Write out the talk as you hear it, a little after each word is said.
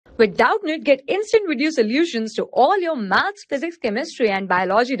With Doubtnut, get instant video solutions to all your maths, physics, chemistry, and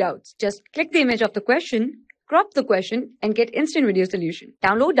biology doubts. Just click the image of the question, crop the question, and get instant video solution.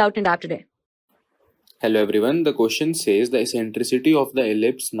 Download Doubtnut app today. Hello everyone, the question says the eccentricity of the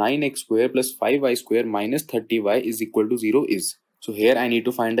ellipse 9x square plus 5y square minus 30y is equal to 0 is. So here I need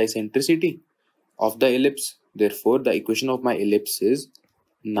to find the eccentricity of the ellipse. Therefore, the equation of my ellipse is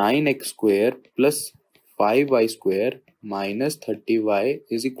 9x square plus 5y square minus 30y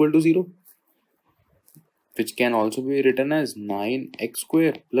is equal to 0, which can also be written as 9x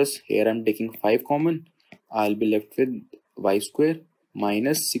square plus, here I'm taking 5 common, I'll be left with y square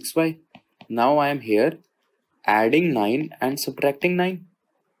minus 6y. Now I am here adding 9 and subtracting 9,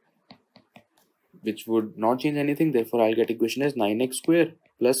 which would not change anything. Therefore, I'll get equation as 9x square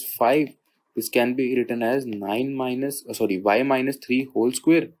plus 5. This can be written as y minus 3 whole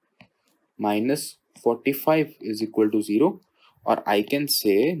square minus 45 is equal to 0. Or I can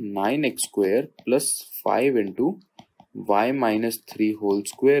say 9x square plus 5 into y minus 3 whole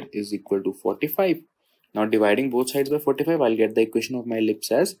square is equal to 45. Now dividing both sides by 45, I'll get the equation of my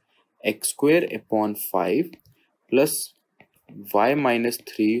ellipse as x square upon 5 plus y minus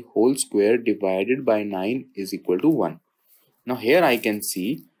 3 whole square divided by 9 is equal to 1. Now here I can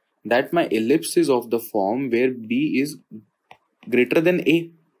see that my ellipse is of the form where b is greater than a,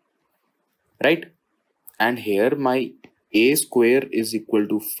 right? And here my a square is equal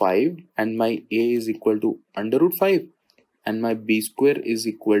to 5 and my a is equal to under root 5 and my b square is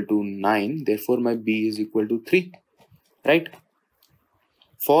equal to 9. Therefore my b is equal to 3, right?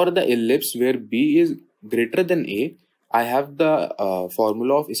 For the ellipse where b is greater than a, I have the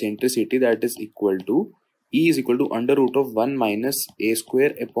formula of eccentricity, that is equal to E is equal to under root of 1 minus a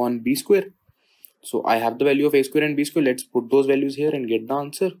square upon b square. So I have the value of a square and b square. Let's put those values here and get the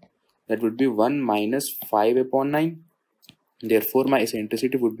answer. That would be 1 minus 5 upon 9. Therefore my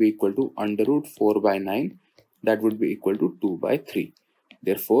eccentricity would be equal to under root 4 by 9. That would be equal to 2 by 3.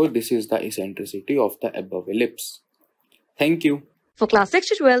 Therefore this is the eccentricity of the above ellipse. Thank you. For class 6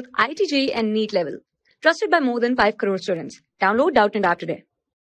 to 12, IIT JEE and NEET level. Trusted by more than 5 crore students. Download Doubtnut app today.